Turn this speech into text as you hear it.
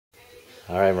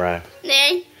All right, Mariah.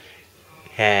 Then.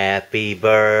 Happy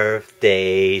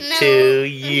birthday to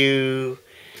you.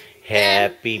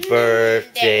 Happy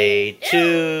birthday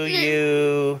to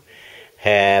you.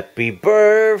 Happy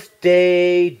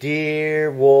birthday,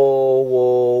 dear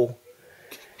WoWo.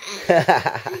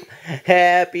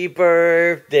 Happy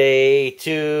birthday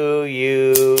to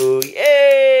you.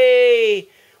 Yay!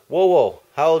 WoWo,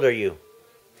 how old are you?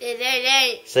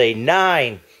 Say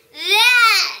 9.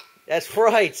 That's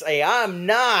right. Say, I'm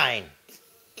 9.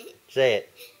 Say it.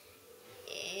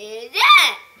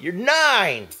 You're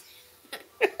 9.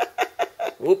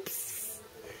 Whoops.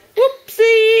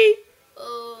 Whoopsie.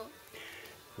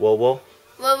 WoWo.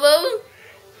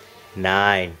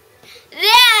 9.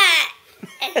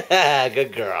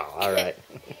 Good girl. All right.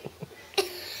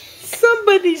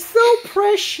 Somebody's so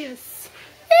precious.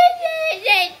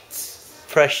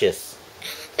 Precious.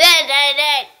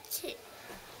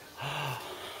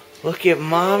 Look at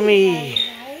Mommy.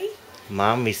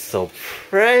 Mommy's so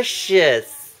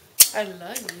precious. I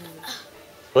love you.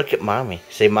 Look at Mommy.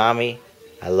 Say, Mommy,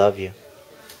 I love you.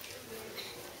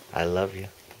 I love you.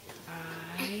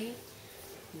 I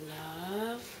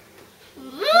love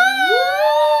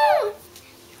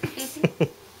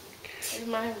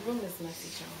my room is messy,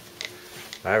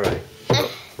 John. All right.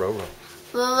 Roll.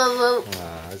 Whoa.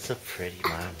 Aw, that's so pretty,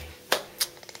 Mommy.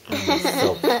 Mommy's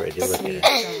so pretty. Look at her.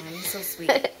 John, you're so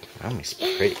sweet. Mommy's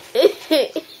pretty.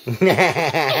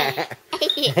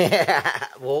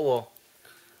 WoWo.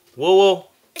 WoWo.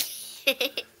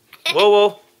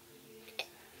 WoWo.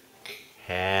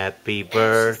 Happy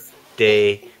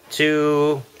birthday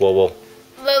to WoWo.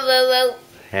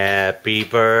 Happy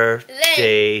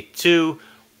birthday to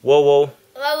WoWo.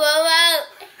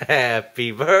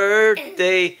 Happy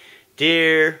birthday,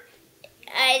 dear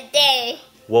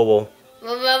WoWo.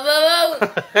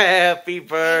 Happy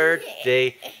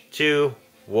birthday to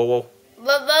WoWo.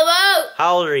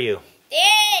 How old are you?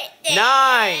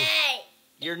 9.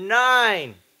 You're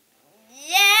 9.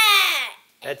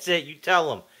 That's it. You tell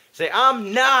them. Say,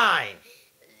 I'm 9.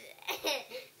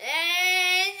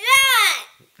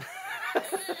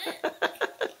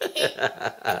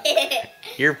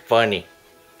 You're funny.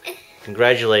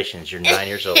 Congratulations. You're 9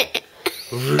 years old.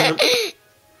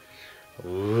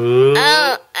 Ooh.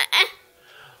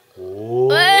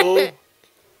 Whoa.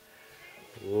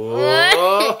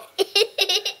 Whoa.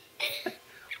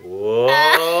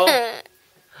 Whoa.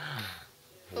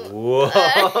 Whoa.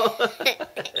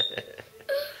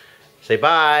 Say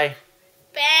bye.